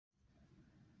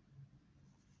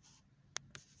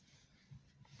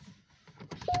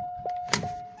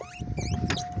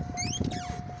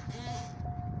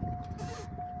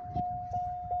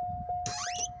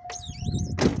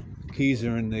keys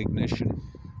are in the ignition.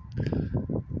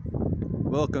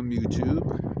 Welcome, YouTube.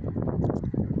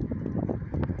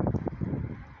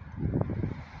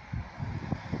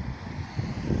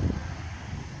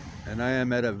 And I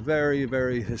am at a very,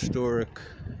 very historic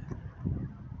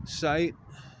site.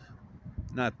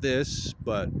 Not this,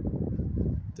 but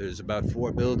there's about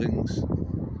 4 buildings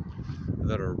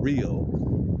that are real.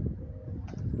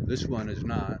 This one is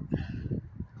not.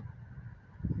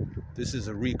 This is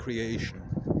a recreation.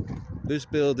 This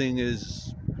building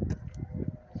is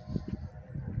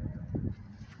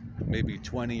maybe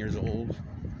 20 years old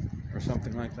or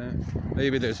something like that.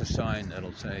 Maybe there's a sign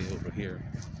that'll say over here.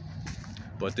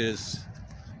 But this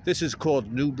is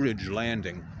called Newbridge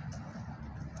Landing.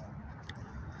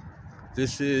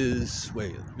 This is,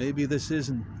 wait, maybe this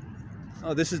isn't.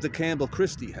 Oh, this is the Campbell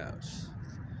Christie House.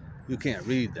 You can't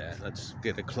read that. Let's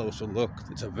get a closer look.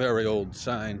 It's a very old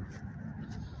sign.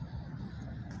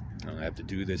 I have to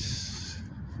do this.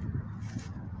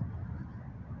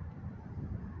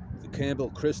 The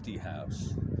Campbell Christie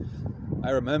House.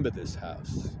 I remember this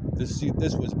house. This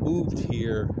was moved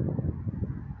here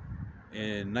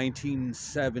in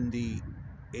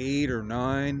 1978 or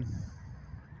 9.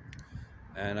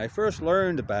 And I first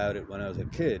learned about it when I was a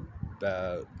kid.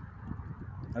 I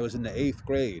was in the 8th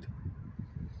grade.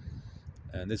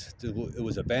 And it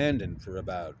was abandoned for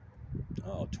about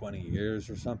 20 years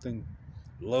or something.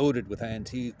 Loaded with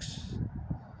antiques.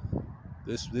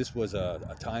 This was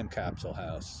a time capsule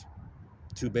house.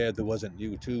 Too bad there wasn't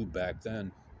YouTube back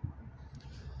then.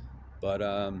 But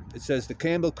it says the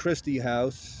Campbell Christie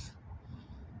House.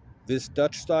 This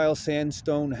Dutch-style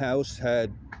sandstone house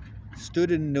had stood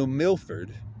in New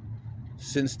Milford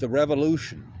since the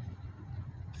Revolution.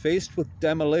 Faced with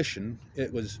demolition,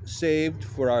 it was saved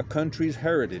for our country's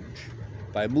heritage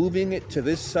by moving it to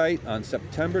this site on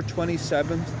September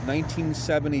 27,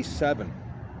 1977.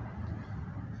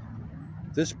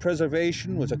 This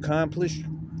preservation was accomplished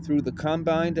through the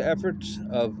combined efforts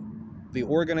of the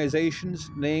organizations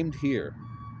named here: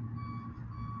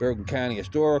 Bergen County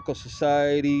Historical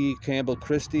Society, Campbell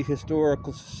Christie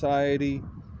Historical Society,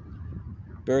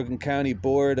 Bergen County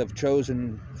Board of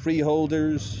Chosen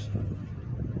Freeholders,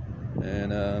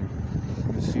 and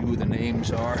let's see who the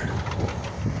names are.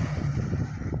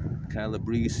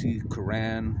 Calabrese,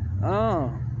 Coran,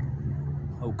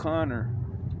 O'Connor,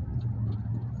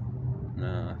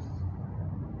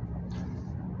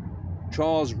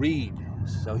 Charles Reed.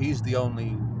 So he's the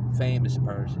only famous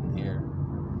person here.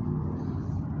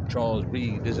 Charles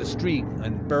Reed. There's a street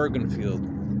in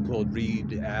Bergenfield called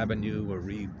Reed Avenue or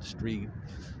Reed Street.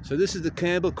 So this is the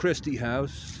Campbell Christie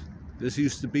House. This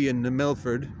used to be in New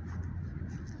Milford.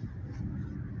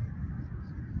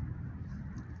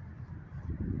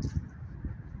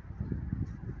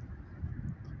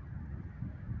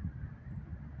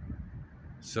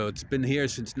 So it's been here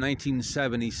since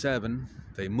 1977.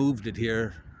 They moved it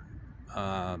here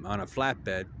on a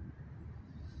flatbed.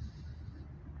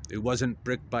 It wasn't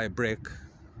brick by brick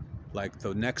like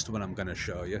the next one I'm going to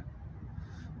show you.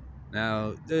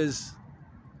 Now, there's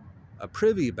a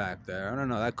privy back there. I don't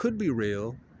know. That could be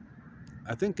real.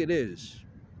 I think it is.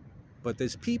 But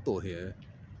there's people here.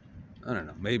 I don't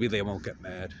know. Maybe they won't get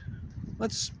mad.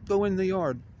 Let's go in the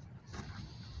yard.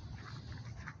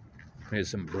 Here's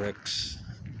some bricks.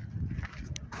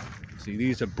 See,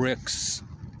 these are bricks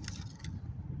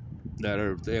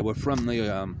they were from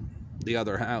the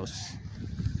other house.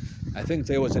 I think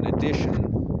there was an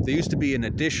addition. There used to be an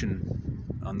addition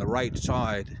on the right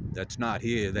side that's not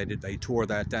here. They tore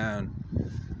that down.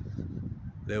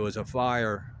 There was a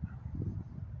fire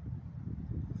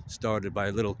started by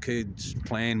little kids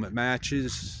playing with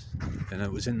matches, and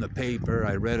it was in the paper.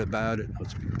 I read about it. I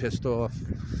was pissed off.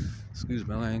 Excuse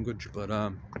my language, but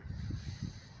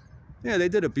yeah, they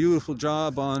did a beautiful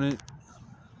job on it.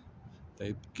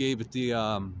 They gave it the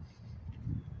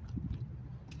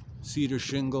cedar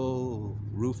shingle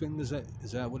roofing. Is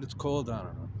that what it's called? I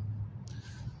don't know.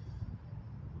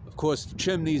 Of course, the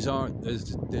chimneys aren't.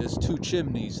 There's 2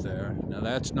 chimneys there. Now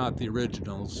that's not the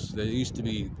originals. They used to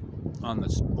be on the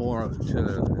more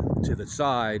to the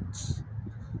sides.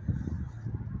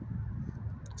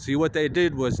 See, what they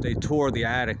did was they tore the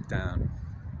attic down.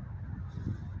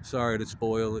 Sorry to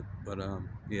spoil it, but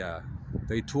yeah,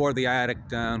 they tore the attic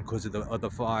down because of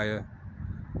the fire.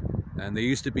 And there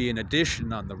used to be an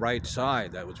addition on the right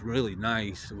side that was really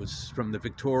nice. It was from the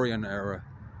Victorian era.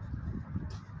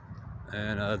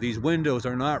 And these windows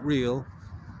are not real.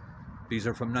 These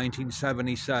are from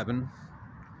 1977.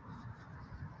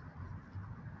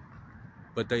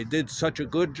 But they did such a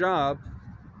good job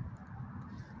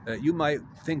that you might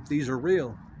think these are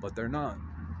real, but they're not.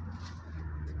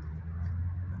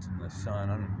 That's in the sun.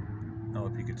 I don't know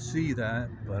if you could see that,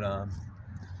 but I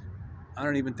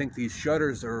don't even think these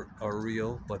shutters are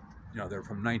real, but you know, they're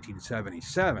from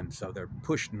 1977, so they're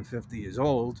pushing 50 years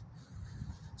old.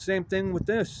 Same thing with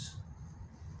this.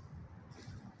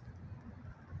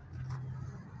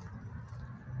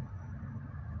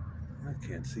 I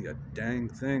can't see a dang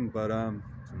thing, but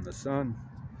from the sun.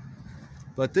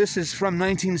 But this is from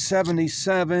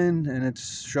 1977, and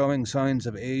it's showing signs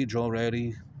of age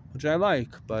already, which I like,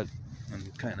 but I'm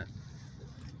kind of,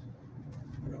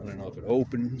 I don't know if it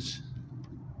opens.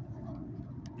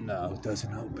 No, it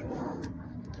doesn't open.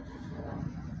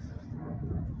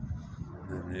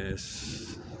 And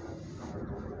this.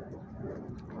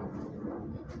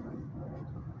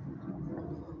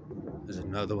 There's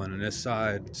another one on this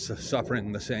side,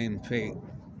 suffering the same fate.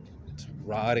 It's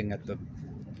rotting at the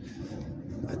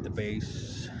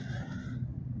base.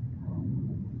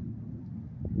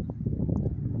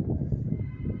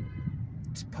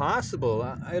 It's possible.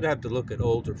 I'd have to look at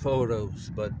older photos,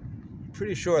 but I'm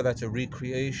pretty sure that's a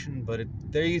recreation. But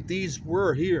these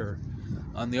were here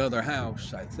on the other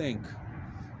house, I think.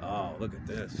 Oh, look at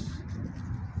this.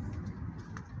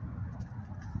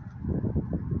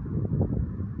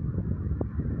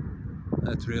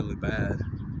 That's really bad.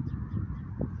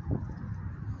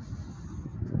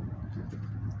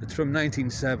 It's from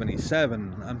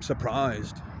 1977. I'm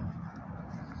surprised.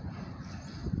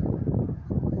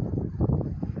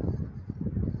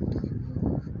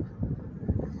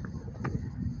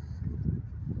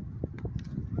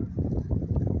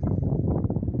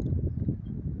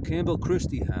 Campbell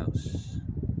Christie House.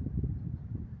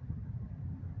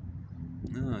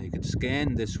 Oh, you can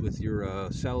scan this with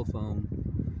your cell phone.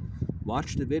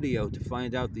 Watch the video to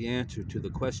find out the answer to the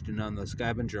question on the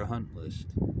scavenger hunt list.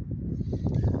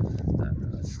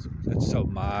 It's so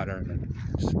modern and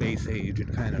space age,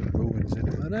 it kind of ruins it.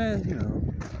 But you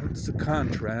know, it's a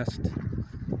contrast.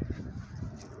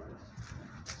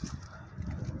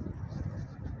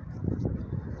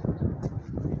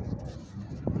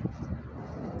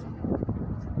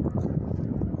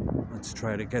 Let's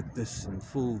try to get this in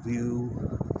full view.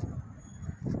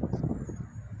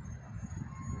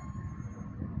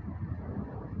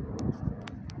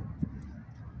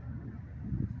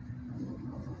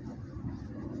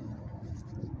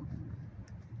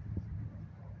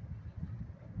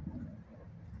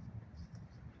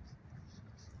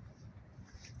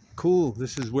 Cool,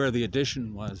 this is where the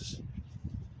addition was.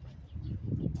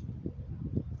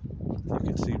 You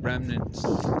can see remnants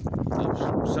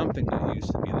of something that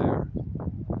used to be there.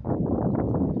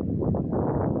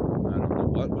 I don't know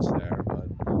what was there, but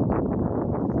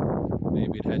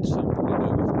maybe it had something to do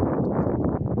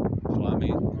with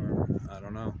plumbing, or I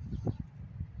don't know.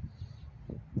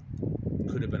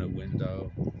 Could have been a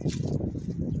window.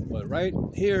 But right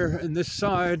here in this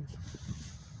side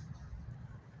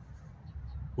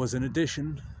was an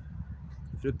addition.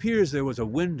 It appears there was a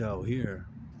window here.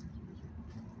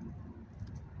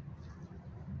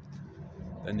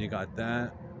 Then you got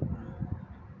that.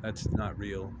 That's not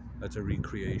real. That's a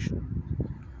recreation.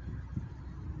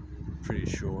 Pretty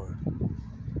sure.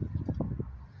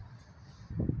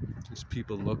 Just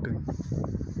people looking.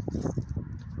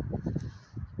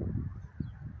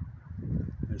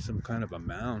 There's some kind of a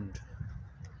mound.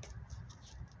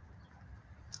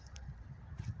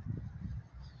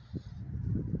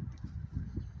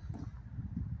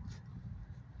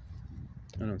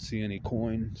 I don't see any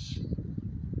coins.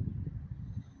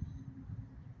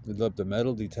 We'd love to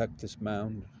metal detect this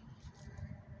mound.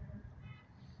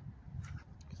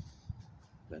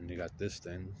 Then you got this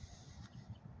thing.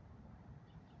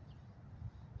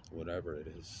 Whatever it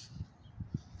is.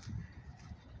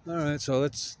 Alright, so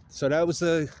that was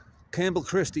the Campbell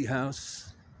Christie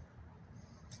House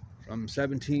from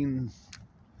 17.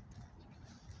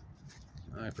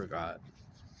 I forgot.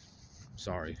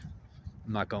 Sorry.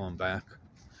 I'm not going back.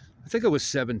 I think it was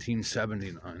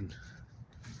 1779.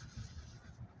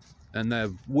 And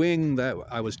the wing that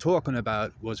I was talking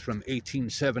about was from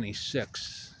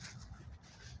 1876.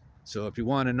 So if you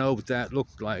want to know what that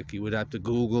looked like, you would have to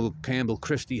Google Campbell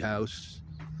Christie House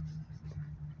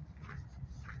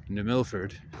in New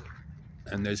Milford,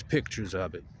 and there's pictures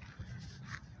of it.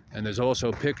 And there's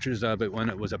also pictures of it when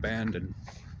it was abandoned,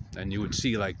 and you would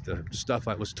see like the stuff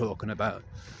I was talking about.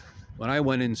 When I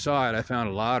went inside, I found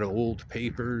a lot of old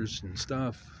papers and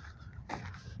stuff,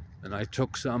 and I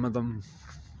took some of them,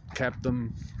 kept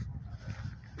them.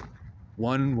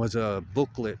 One was a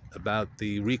booklet about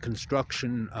the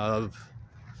reconstruction of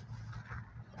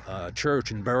a church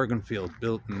in Bergenfield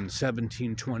built in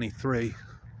 1723,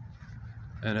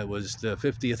 and it was the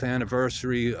 50th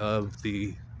anniversary of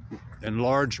the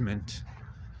enlargement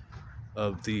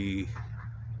of the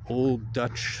old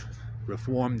Dutch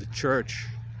Reformed Church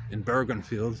in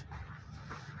Bergenfield,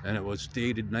 and it was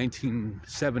dated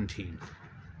 1917,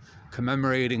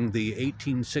 commemorating the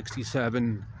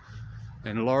 1867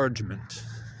 enlargement.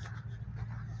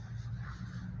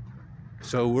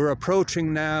 So we're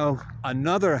approaching now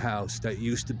another house that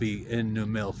used to be in New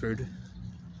Milford.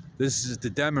 This is the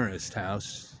Demarest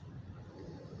house.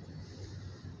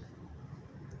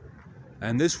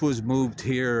 And this was moved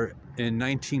here in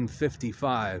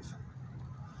 1955.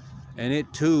 And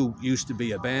it too used to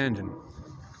be abandoned.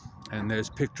 And there's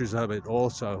pictures of it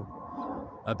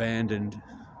also abandoned.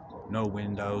 No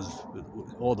windows.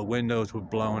 All the windows were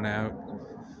blown out.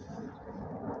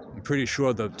 I'm pretty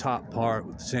sure the top part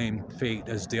was the same fate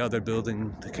as the other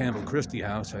building, the Campbell Christie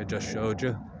House I just showed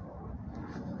you.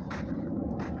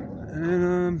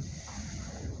 And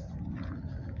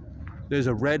there's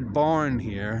a red barn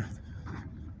here.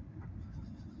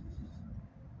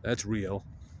 That's real.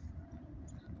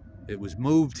 It was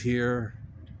moved here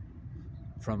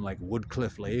from like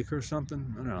Woodcliff Lake or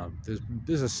something. I don't know.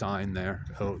 There's a sign there.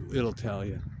 It'll tell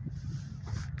you.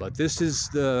 But this is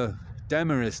the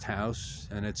Demarest house,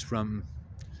 and it's from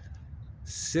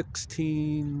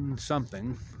 16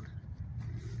 something.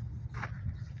 I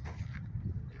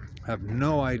have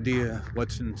no idea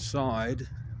what's inside.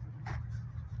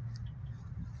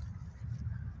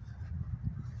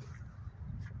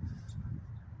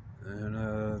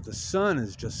 And the sun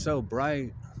is just so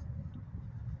bright.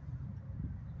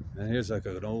 And here's like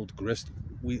an old grist.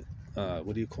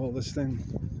 What do you call this thing?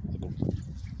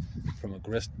 From a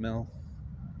grist mill.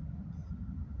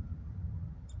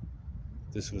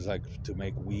 This was like to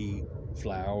make wheat,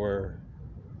 flour.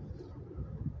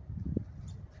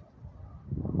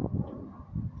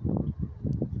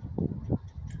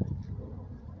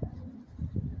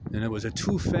 And it was a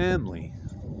two-family,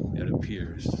 it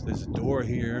appears. There's a door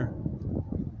here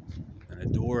and a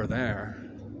door there.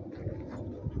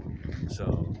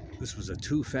 So this was a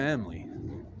two-family.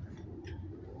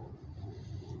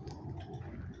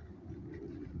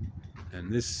 And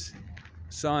this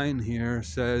sign here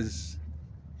says,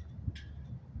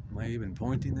 am I even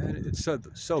pointing at it? It's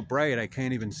so bright I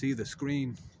can't even see the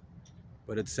screen.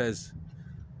 But it says,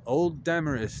 Old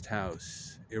Demarest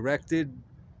House, erected,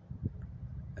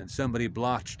 and somebody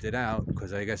blotched it out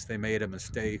because I guess they made a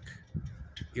mistake.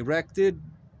 Erected,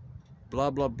 blah,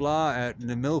 blah, blah, at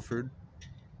New Milford.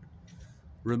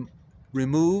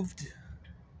 Removed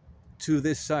to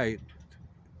this site.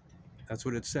 That's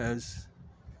what it says.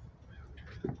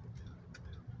 I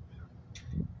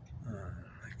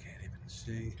can't even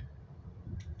see.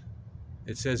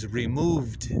 It says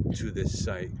removed to this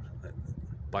site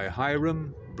by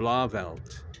Hiram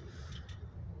Blavelt.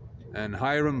 And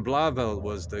Hiram Blavelt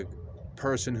was the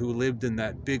person who lived in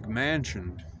that big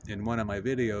mansion in one of my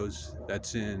videos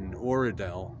that's in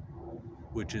Oradell,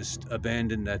 which is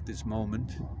abandoned at this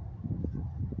moment,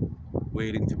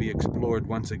 waiting to be explored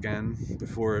once again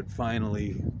before it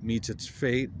finally meets its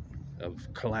fate of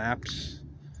collapse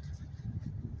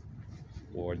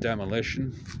or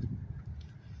demolition.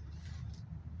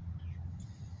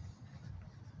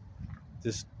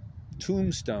 This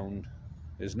tombstone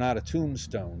is not a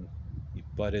tombstone,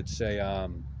 but it's a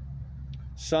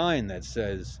sign that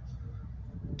says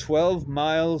 12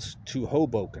 miles to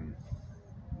Hoboken.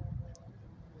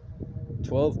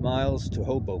 12 miles to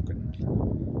Hoboken.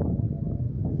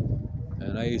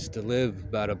 And I used to live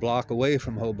about a block away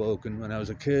from Hoboken when I was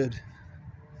a kid.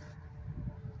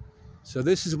 So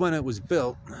this is when it was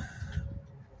built.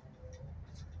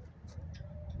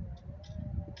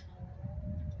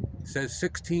 It says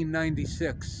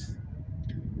 1696.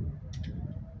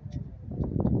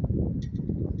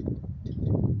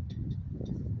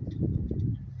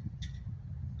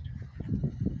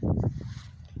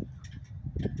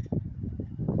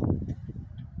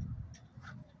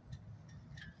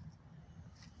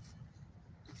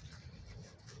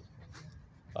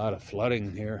 A lot of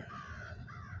flooding here.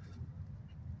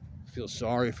 I feel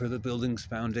sorry for the building's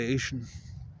foundation.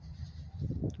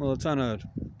 Well, it's on a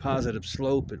positive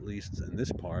slope, at least in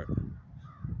this part.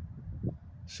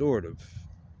 Sort of.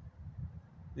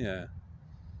 Yeah.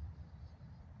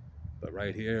 But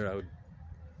right here,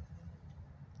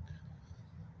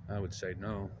 I would say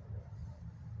no.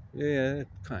 Yeah,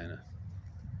 kind of.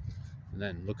 And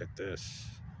then look at this.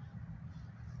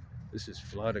 This is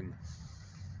flooding.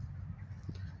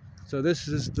 So this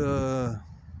is the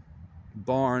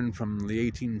barn from the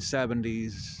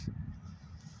 1870s.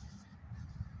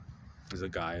 There's a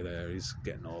guy there, he's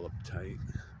getting all uptight.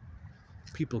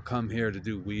 People come here to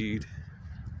do weed.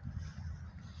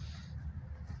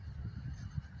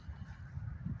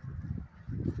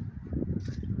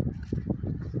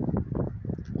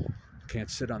 Can't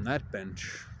sit on that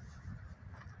bench.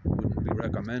 Wouldn't be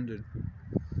recommended.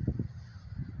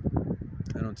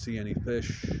 I don't see any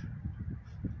fish.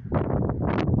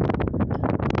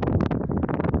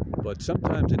 But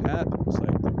sometimes it happens.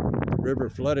 Like the river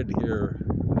flooded here,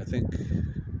 I think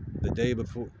the day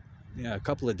before, yeah, a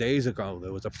couple of days ago,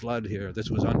 there was a flood here. This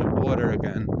was underwater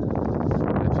again.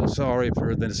 I feel sorry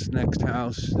for this next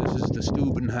house. This is the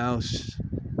Stueben house.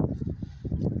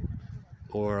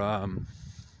 Or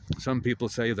some people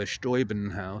say the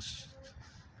Stueben house.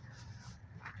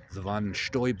 The von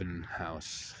Stueben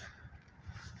house.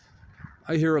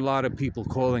 I hear a lot of people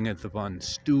calling it the von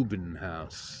Stueben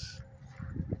house.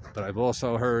 But I've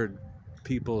also heard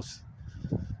people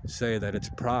say that its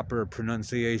proper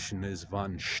pronunciation is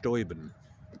von Stueben.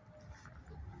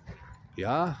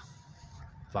 Ja?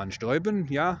 Von Stueben?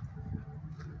 Ja?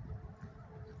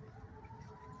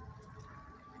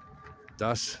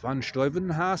 Das von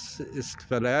Stueben Haus ist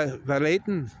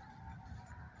verlaten.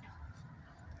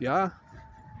 Ja?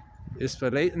 Ist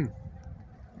verlaten.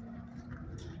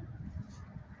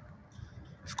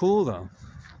 It's cool though.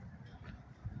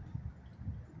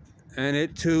 And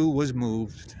it too was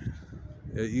moved.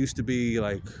 It used to be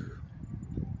like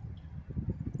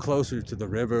closer to the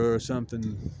river or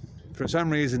something. For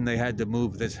some reason they had to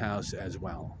move this house as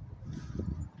well.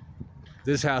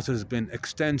 This house has been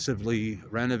extensively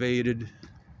renovated,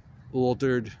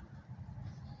 altered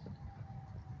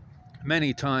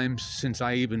many times since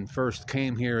I even first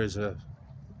came here as a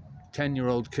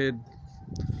 10-year-old kid.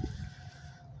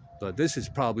 But this is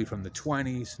probably from the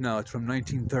 20s. No, it's from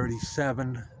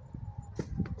 1937.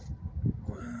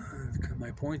 Am I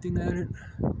pointing at it?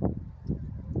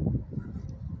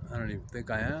 I don't even think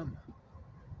I am.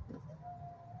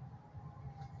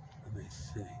 Let me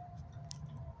see.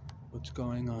 What's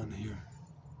going on here?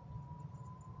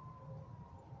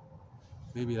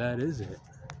 Maybe that is it.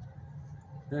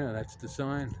 Yeah, that's the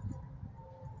sign.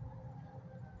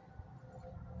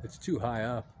 It's too high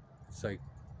up. It's like,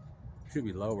 should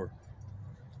be lower.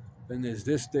 Then there's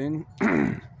this thing,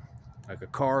 like a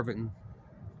carving.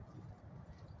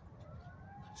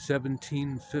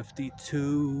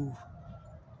 1752,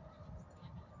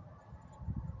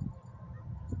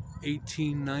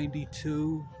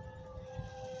 1892.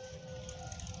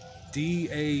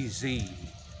 D-A-Z.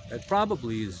 That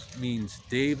probably means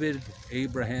David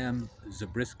Abraham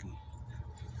Zabriskie.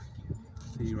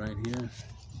 See right here?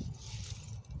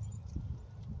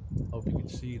 Hope you can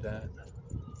see that.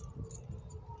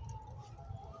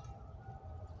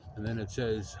 And then it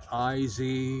says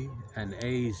I-Z and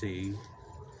A-Z.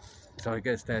 So I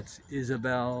guess that's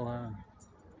Isabel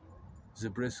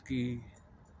Zabriskie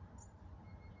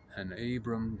and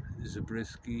Abram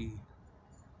Zabriskie.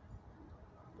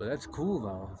 But that's cool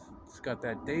though. It's got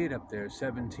that date up there,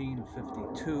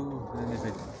 1752. And then there's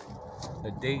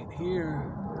a date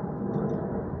here.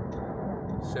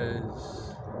 It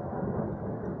says,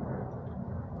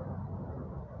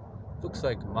 looks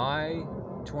like May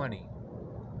 20.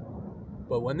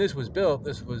 But when this was built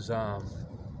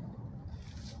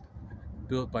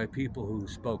built by people who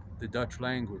spoke the Dutch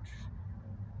language.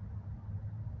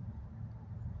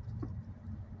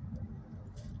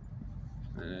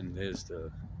 And then there's the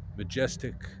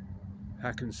majestic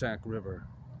Hackensack River.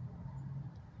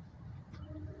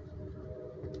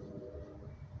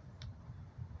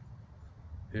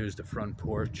 Here's the front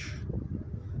porch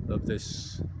of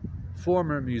this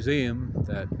former museum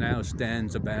that now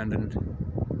stands abandoned.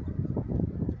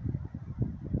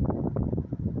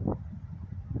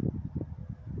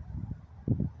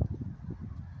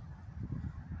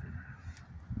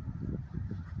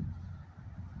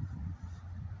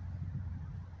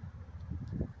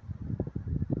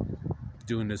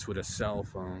 Doing this with a cell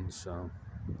phone, so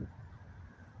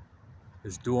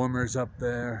there's dormers up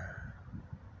there.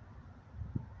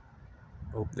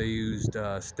 Hope they used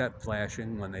step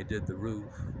flashing when they did the roof.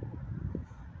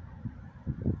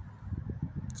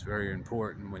 It's very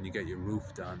important when you get your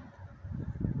roof done.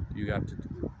 You have to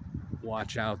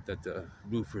watch out that the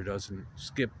roofer doesn't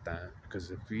skip that,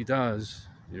 because if he does,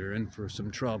 you're in for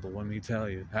some trouble, let me tell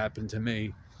you. It happened to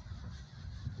me.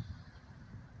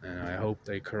 And I hope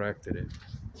they corrected it.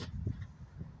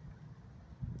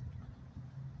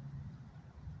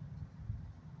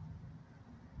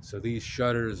 So these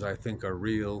shutters, I think, are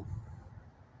real.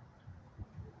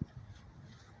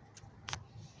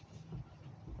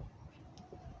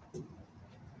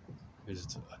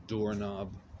 There's a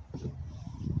doorknob.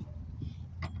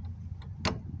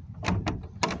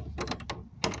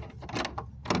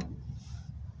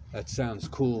 That sounds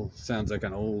cool. Sounds like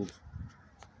an old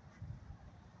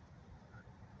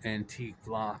antique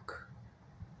lock.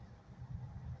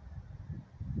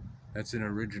 That's an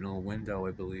original window,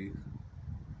 I believe.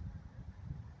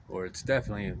 Or it's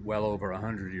definitely well over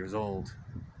 100 years old.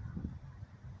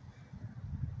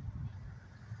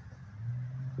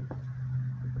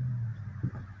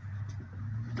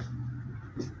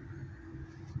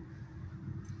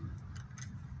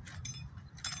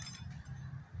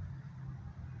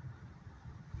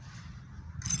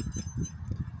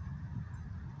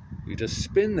 You just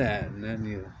spin that and then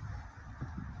you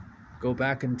go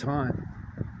back in time.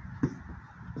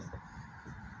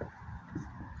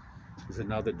 There's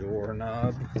another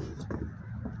doorknob.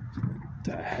 What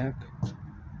the heck?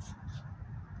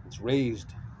 It's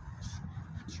raised.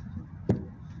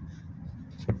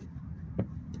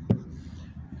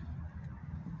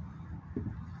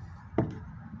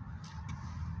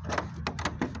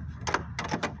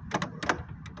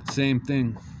 Same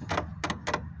thing.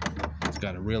 It's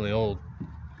got a really old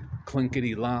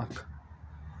clinkety lock.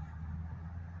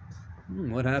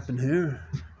 What happened here?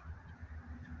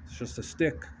 It's just a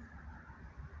stick.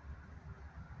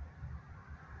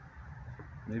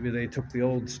 Maybe they took the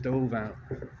old stove out.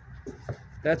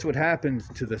 That's what happened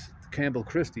to the Campbell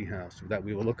Christie House that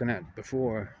we were looking at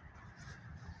before.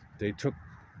 They took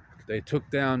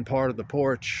down part of the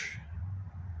porch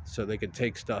so they could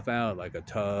take stuff out, like a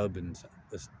tub and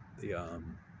the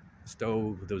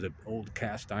stove. There was an old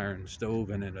cast iron stove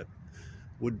in it,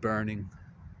 wood burning.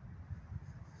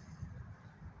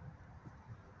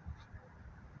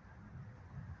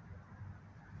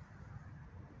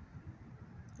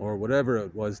 Or whatever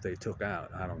it was they took out,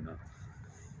 I don't know.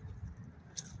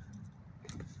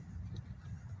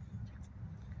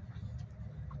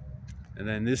 And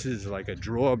then this is like a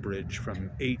drawbridge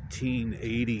from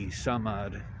 1880 some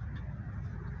odd.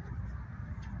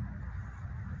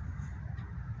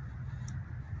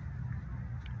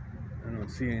 I don't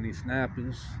see any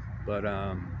snappers, but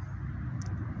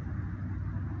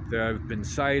there have been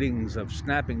sightings of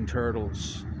snapping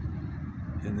turtles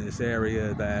in this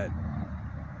area that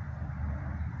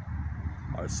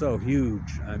are so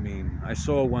huge. I mean, I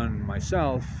saw one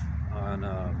myself on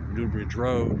Newbridge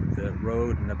Road, the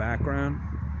road in the background,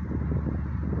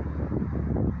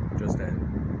 just a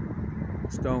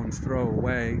stone's throw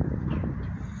away.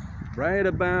 Right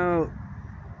about,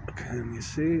 can you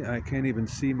see? I can't even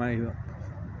see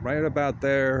right about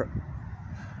there,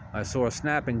 I saw a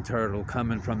snapping turtle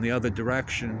coming from the other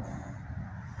direction,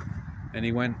 and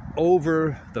he went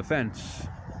over the fence.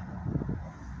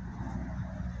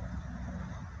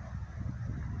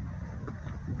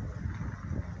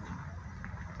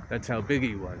 That's how big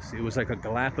he was. He was like a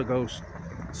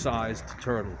Galapagos-sized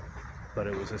turtle, but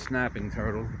it was a snapping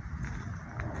turtle.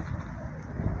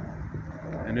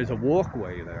 And there's a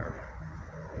walkway there.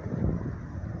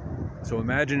 So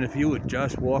imagine if you were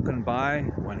just walking by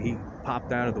when he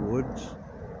popped out of the woods.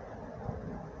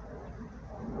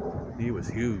 He was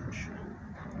huge.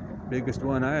 Biggest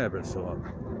one I ever saw.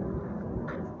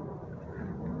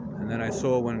 And then I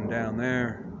saw one down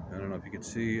there. I don't know if you could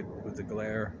see it with the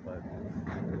glare, but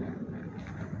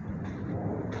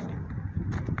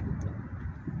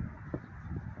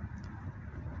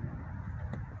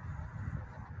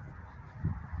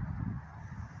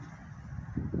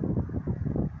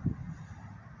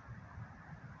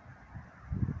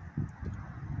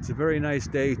it's a very nice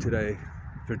day today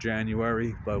for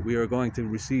January, but we are going to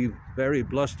receive very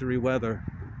blustery weather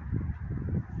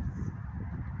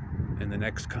in the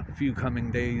next few coming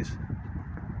days.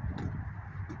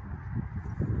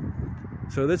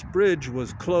 So this bridge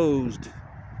was closed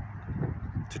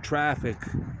to traffic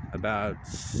about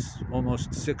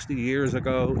almost 60 years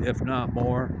ago, if not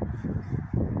more.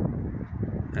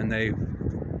 And they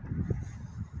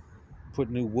put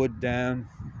new wood down.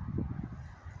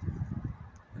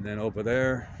 And then over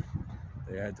there,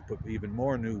 they had to put even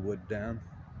more new wood down.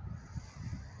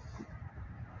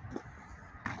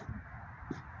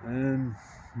 And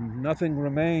nothing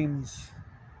remains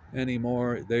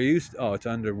anymore. There used to, oh, it's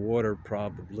underwater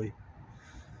probably.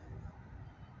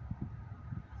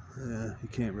 You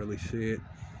can't really see it.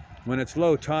 When it's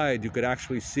low tide, you could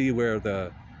actually see where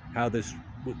how this,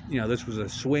 this was a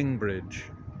swing bridge.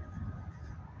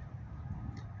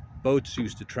 Boats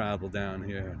used to travel down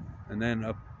here. And then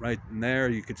up right in there,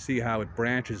 you could see how it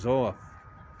branches off.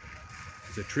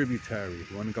 It's a tributary.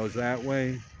 One goes that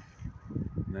way,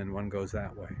 and then one goes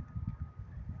that way.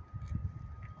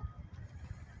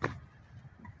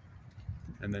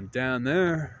 And then down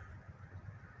there,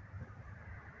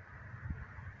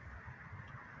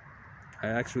 I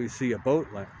actually see a boat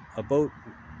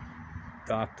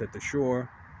docked at the shore.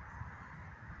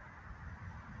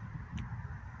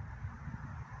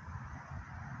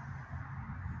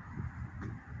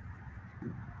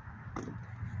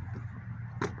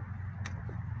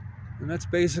 And that's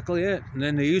basically it. And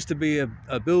then there used to be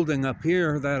a building up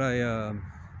here that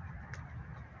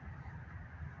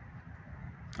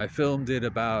I filmed it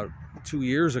about 2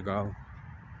 years ago.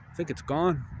 I think it's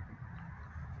gone.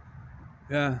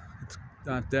 Yeah, it's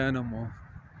not there no more.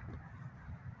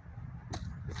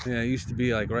 Yeah, it used to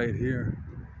be like right here.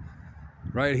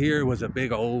 Right here was a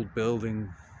big old building.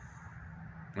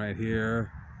 Right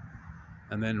here.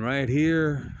 And then right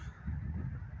here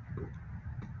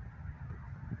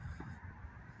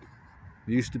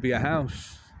used to be a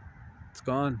house. It's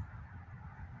gone.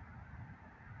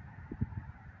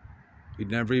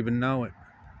 You'd never even know it.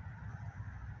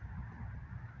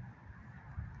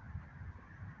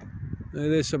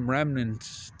 There's some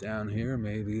remnants down here,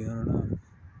 maybe. I don't know.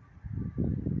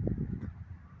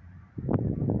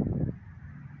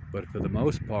 But for the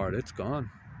most part, it's gone.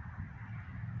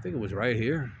 I think it was right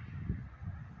here.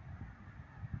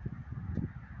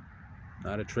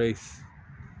 Not a trace.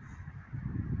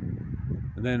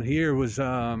 And then here was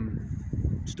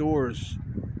stores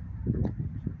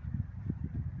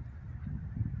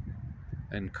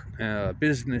and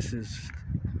businesses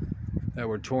that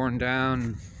were torn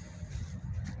down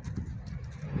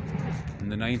in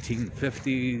the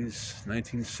 1950s,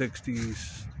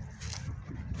 1960s.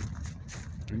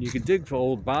 And you can dig for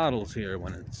old bottles here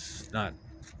when it's not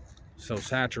so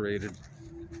saturated.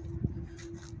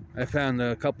 I found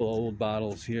a couple old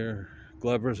bottles here.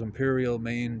 Glover's Imperial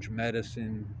Mange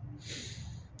Medicine,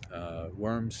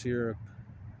 worm syrup.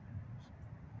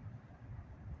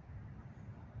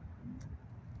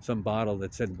 Some bottle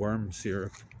that said worm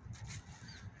syrup.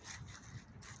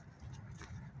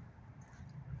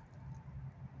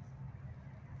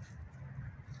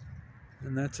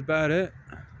 And that's about it.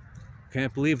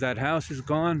 Can't believe that house is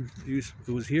gone.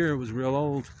 It was here, it was real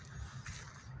old.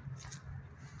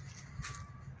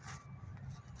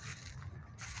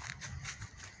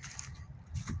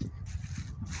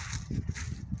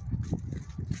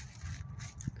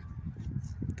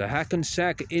 The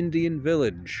Hackensack Indian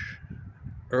Village,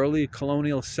 early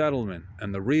colonial settlement,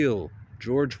 and the real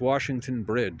George Washington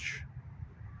Bridge.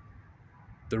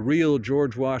 The real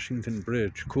George Washington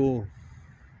Bridge, cool.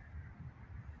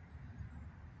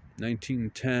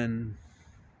 1910,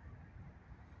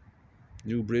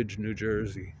 New Bridge, New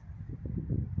Jersey.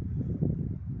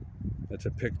 That's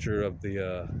a picture of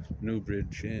the New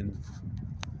Bridge Inn,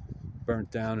 burnt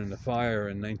down in the fire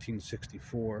in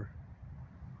 1964.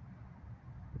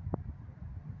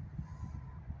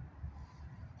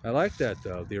 I like that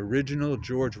though, the original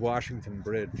George Washington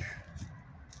Bridge.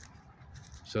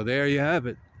 So there you have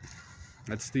it.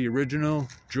 That's the original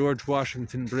George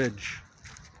Washington Bridge.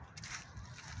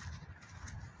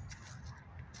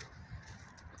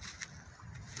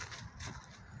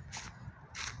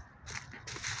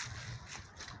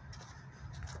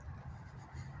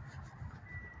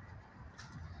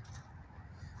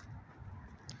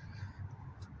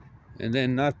 And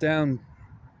then not down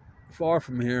far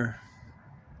from here,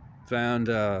 found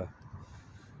a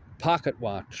pocket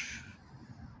watch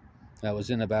that was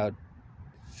in about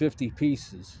 50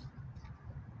 pieces,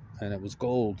 and it was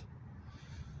gold.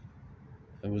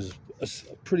 It was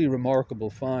a pretty remarkable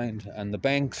find. And the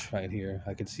banks right here,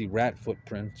 I could see rat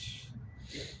footprints.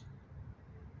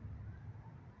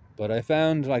 But I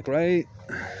found, like, right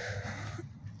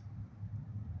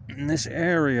in this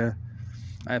area,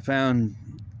 I found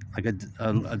like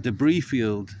a debris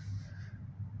field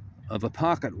of a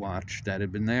pocket watch that had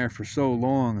been there for so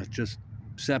long. It just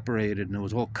separated, and there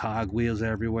was all cog wheels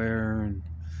everywhere, and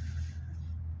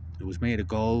it was made of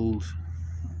gold.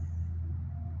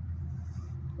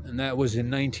 And that was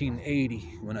in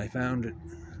 1980 when I found it.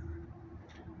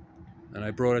 And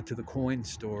I brought it to the coin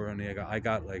store, and I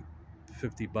got like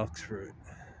 $50 for it.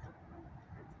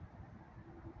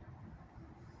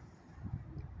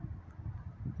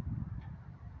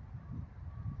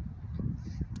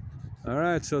 All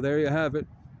right, so there you have it.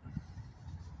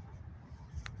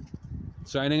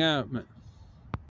 Signing out.